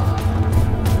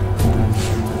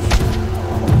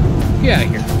 Get out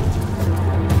of here.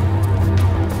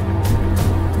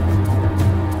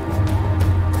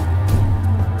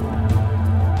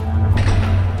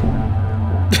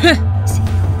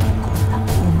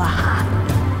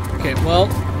 Okay, well,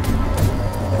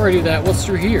 before I do that, what's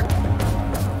through here?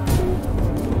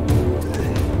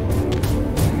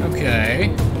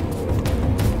 Okay.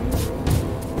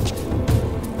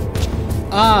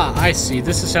 Ah, I see.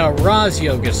 This is how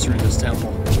Raziel gets through this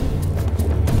temple.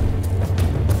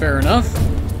 Fair enough.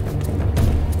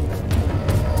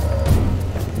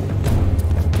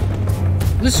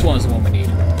 This one's the one we need.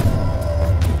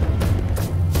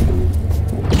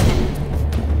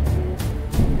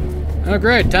 Oh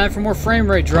great, time for more frame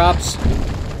rate drops.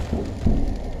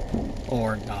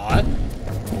 Or not.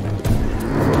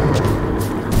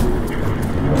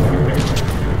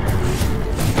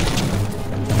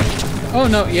 Oh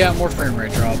no, yeah, more frame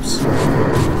rate drops.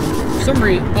 For some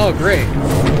reason, oh great.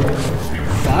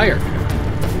 Fire.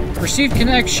 Receive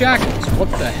kinetic shackles. What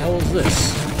the hell is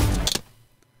this?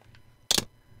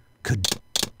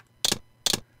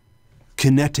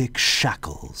 Kinetic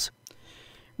shackles.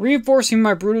 Reinforcing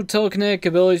my brutal telekinetic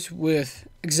abilities with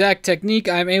exact technique,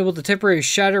 I am able to temporarily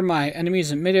shatter my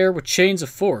enemies in midair with chains of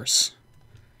force.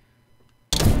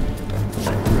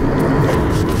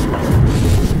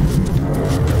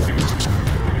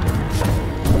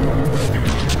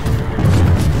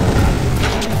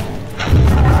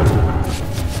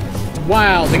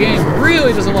 Wow, the game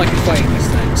really doesn't like you fighting these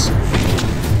things.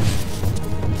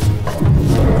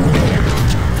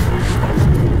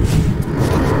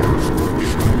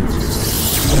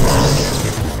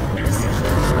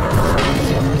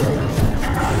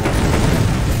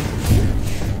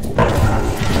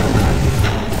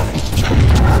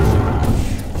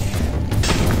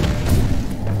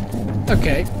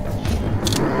 Okay.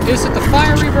 Is it the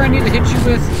Fire Reaver I need to hit you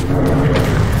with?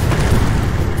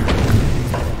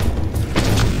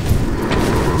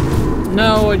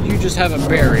 No, you just have a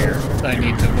barrier that I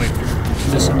need to wait for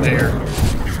to disappear.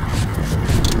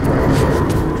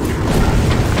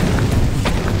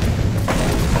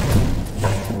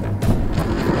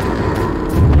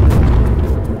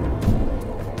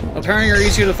 Apparently you're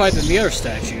easier to fight than the other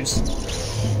statues.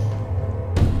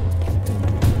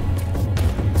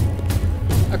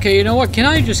 Okay, you know what? Can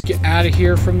I just get out of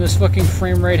here from this fucking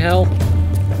frame rate hell?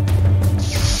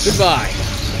 Goodbye.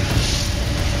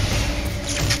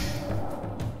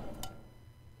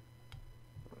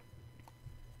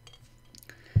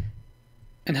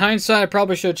 In hindsight, I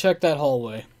probably should have checked that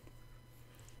hallway.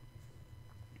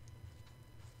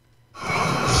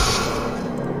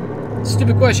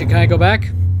 Stupid question, can I go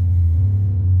back?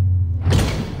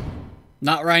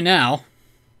 Not right now.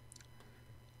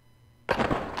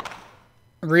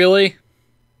 Really?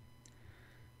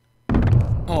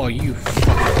 Oh, you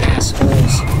fucking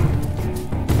assholes.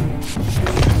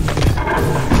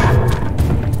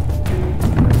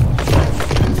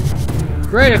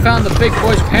 Great, I found the big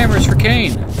boys with hammers for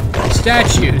Kain.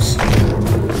 Statues.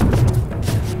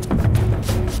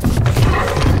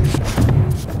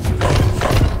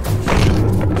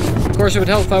 Of course, it would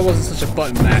help if I wasn't such a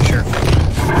button masher.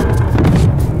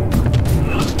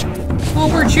 Oh,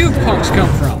 where'd you punks come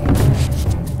from?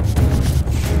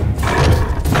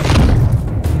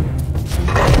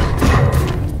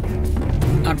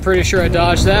 I'm pretty sure I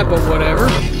dodged that, but whatever.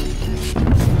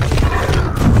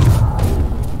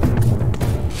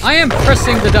 I am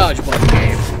pressing the dodge button,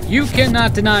 game. You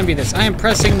cannot deny me this. I am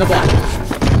pressing the button.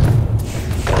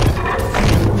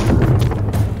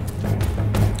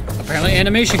 Apparently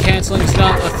animation canceling is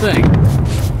not a thing.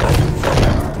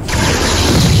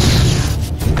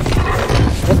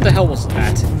 What the hell was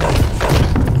that?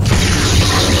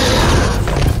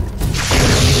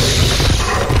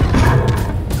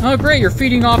 Oh great, you're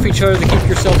feeding off each other to keep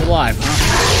yourself alive, huh?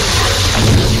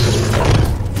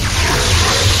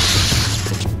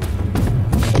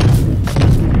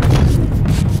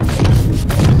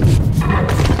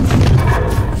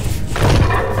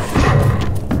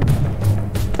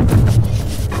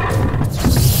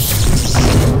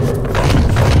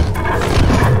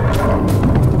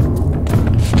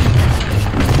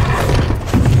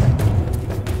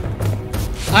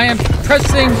 I am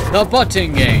pressing the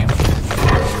button game.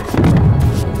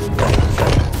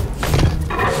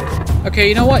 Okay,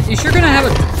 you know what? If you're gonna have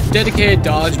a dedicated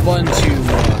dodge button to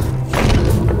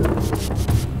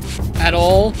at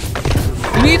all,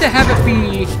 you need to have it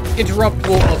be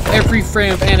interruptible of every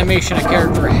frame of animation a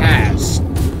character has.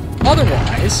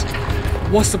 Otherwise,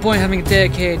 what's the point of having a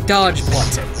dedicated dodge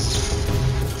button?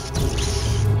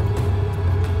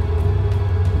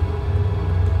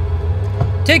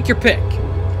 Take your pick.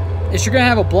 If you're gonna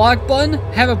have a block button,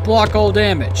 have it block all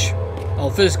damage. All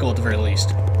physical at the very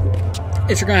least.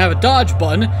 If you're gonna have a dodge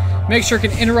button, make sure it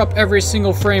can interrupt every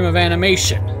single frame of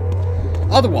animation.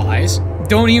 Otherwise,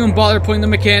 don't even bother putting the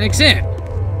mechanics in.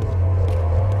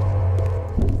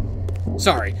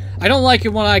 Sorry, I don't like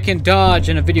it when I can dodge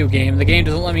in a video game and the game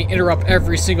doesn't let me interrupt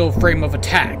every single frame of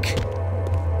attack.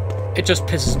 It just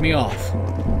pisses me off.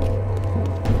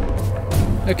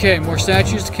 Okay, more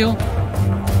statues to kill?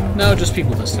 No, just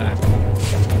people this time.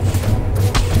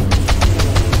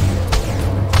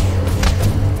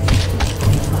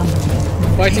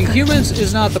 Fighting humans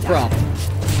is not the problem.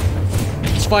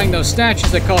 It's fighting those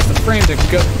statues that cause the frame to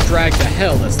go drag to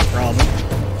hell that's the problem.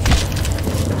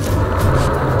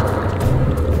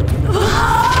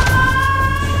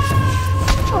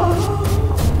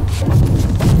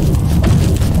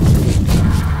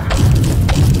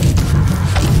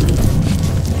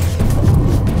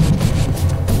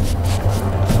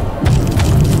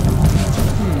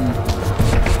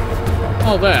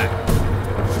 All that.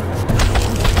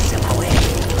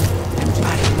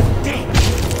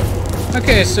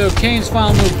 Okay, so Kain's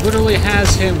final move literally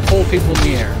has him pull people in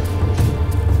the air.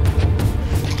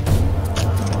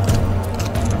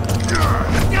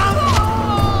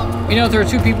 You know, if there are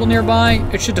two people nearby,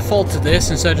 it should default to this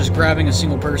instead of just grabbing a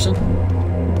single person.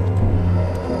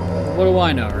 What do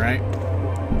I know, right?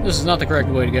 This is not the correct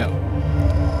way to go.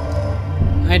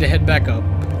 I need to head back up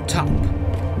top.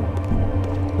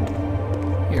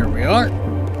 Here we are.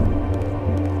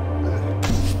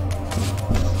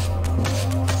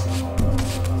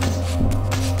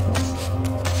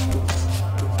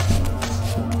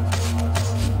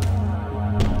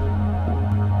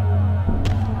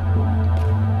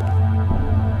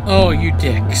 Oh, you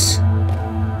dicks.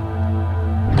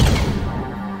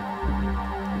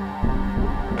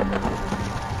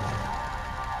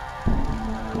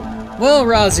 Well,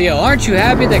 Raziel, aren't you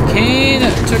happy that Kain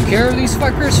took care of these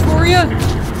fuckers for you?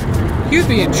 You'd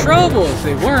be in trouble if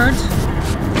they weren't.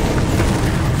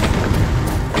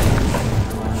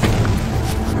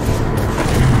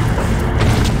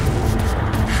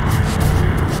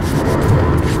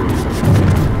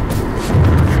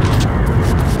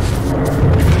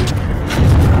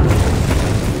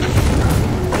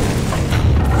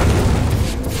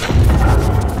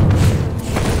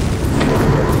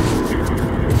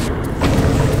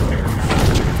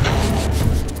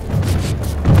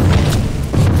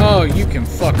 Oh, you can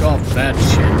fuck off with that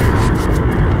shit.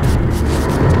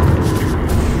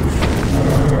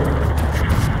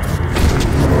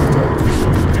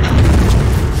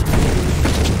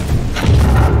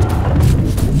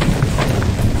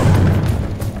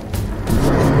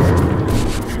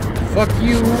 Fuck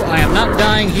you, I am not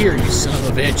dying here, you son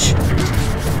of a bitch.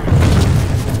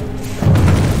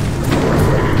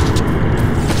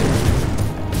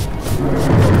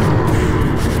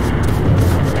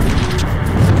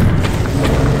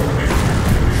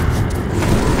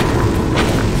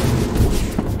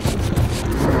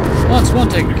 That's one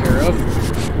taken care of.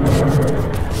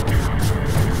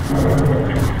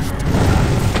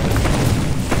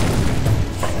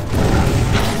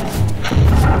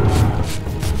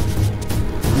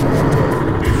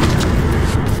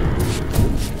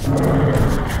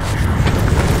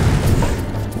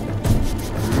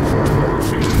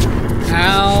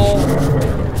 Ow.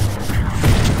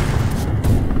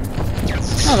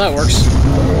 Oh, that works.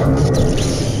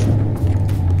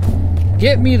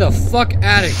 Get me the fuck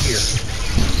out of here.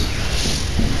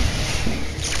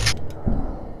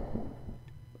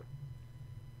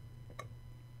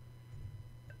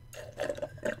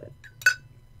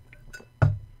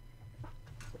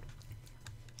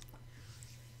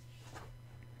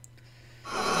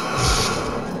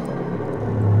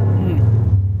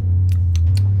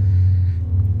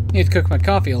 Need to cook my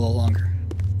coffee a little longer.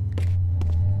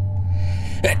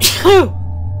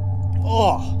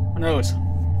 Oh, my nose.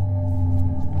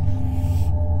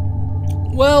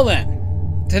 Well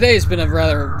then, today's been a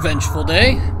rather eventful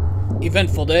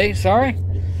day, sorry.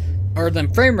 Other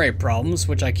than frame rate problems,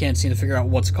 which I can't seem to figure out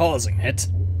what's causing it.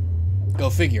 Go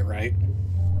figure, right?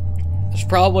 It's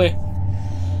probably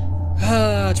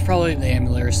the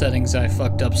emulator settings I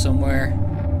fucked up somewhere.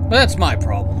 But that's my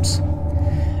problems.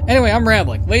 Anyway, I'm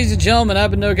rambling. Ladies and gentlemen,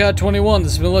 I've been NoGod21.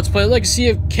 This has been Let's Play Legacy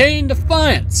of Kain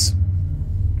Defiance.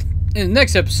 In the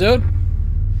next episode,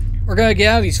 we're gonna get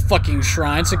out of these fucking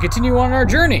shrines and continue on our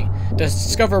journey to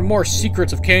discover more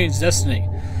secrets of Kain's destiny.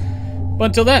 But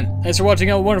until then, thanks for watching.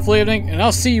 Have a wonderful evening, and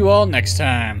I'll see you all next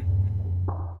time.